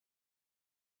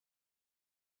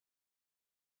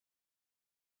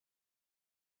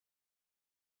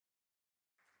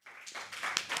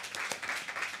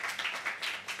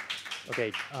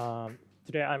Okay,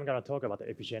 today I'm going to talk about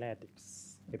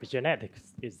epigenetics.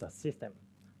 Epigenetics is the system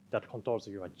that controls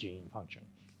your gene function.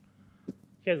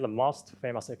 Here's the most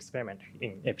famous experiment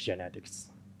in epigenetics.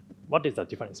 What is the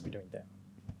difference between them?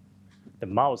 The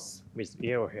mouse with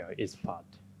yellow hair is fat.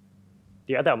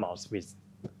 The other mouse with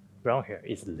brown hair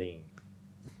is lean.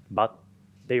 But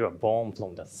they were born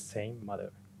from the same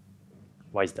mother.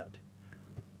 Why is that?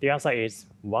 The answer is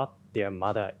what their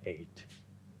mother ate.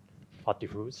 Fatty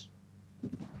foods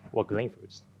or green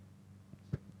foods.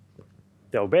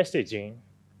 The obesity gene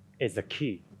is the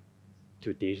key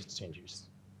to these changes.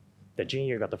 The gene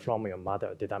you got from your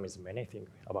mother determines many things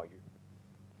about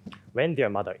you. When their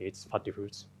mother eats fatty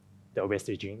foods, the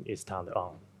obesity gene is turned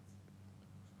on.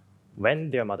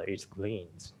 When their mother eats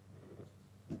greens,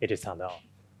 it is turned off.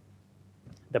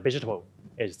 The vegetable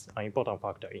is an important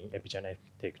factor in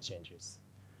epigenetic changes.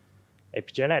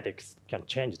 Epigenetics can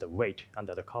change the weight and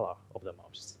the color of the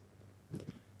mouse.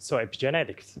 So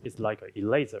epigenetics is like an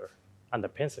eraser and a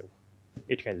pencil.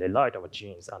 It can rewrite our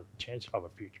genes and change our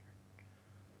future.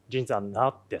 Genes are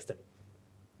not destiny.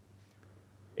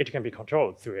 It can be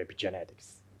controlled through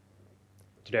epigenetics.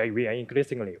 Today, we are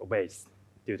increasingly obese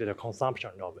due to the consumption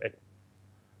of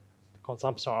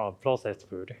processed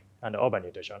food and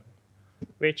overnutrition,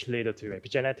 which lead to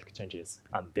epigenetic changes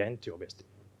and then to obesity.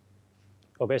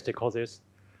 Obesity causes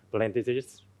brain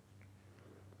disease,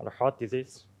 and heart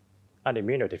disease, and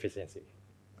immunodeficiency.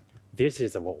 This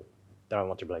is the wall that I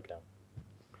want to break down.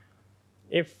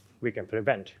 If we can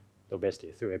prevent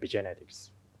obesity through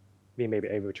epigenetics, we may be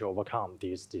able to overcome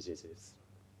these diseases.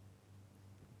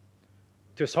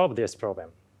 To solve this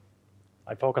problem,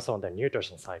 I focus on the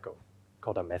nutrition cycle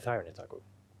called the methionine cycle,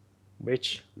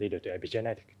 which leads to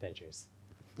epigenetic changes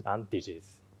and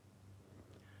disease.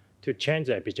 To change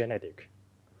the epigenetic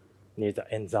needs an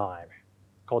enzyme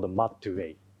called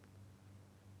MAT2A.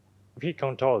 If we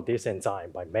control this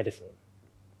enzyme by medicine,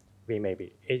 we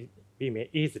may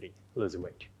easily lose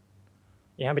weight.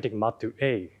 Inhibiting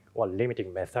MAT2A or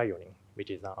limiting methionine, which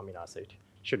is an amino acid,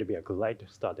 should be a great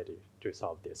strategy to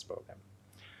solve this problem.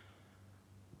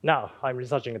 Now, I'm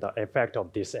researching the effect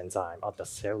of this enzyme at the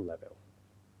cell level.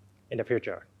 In the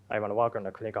future, I want to work on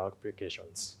the clinical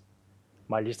applications.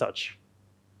 My research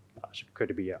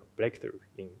could be a breakthrough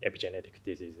in epigenetic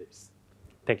diseases.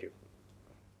 Thank you.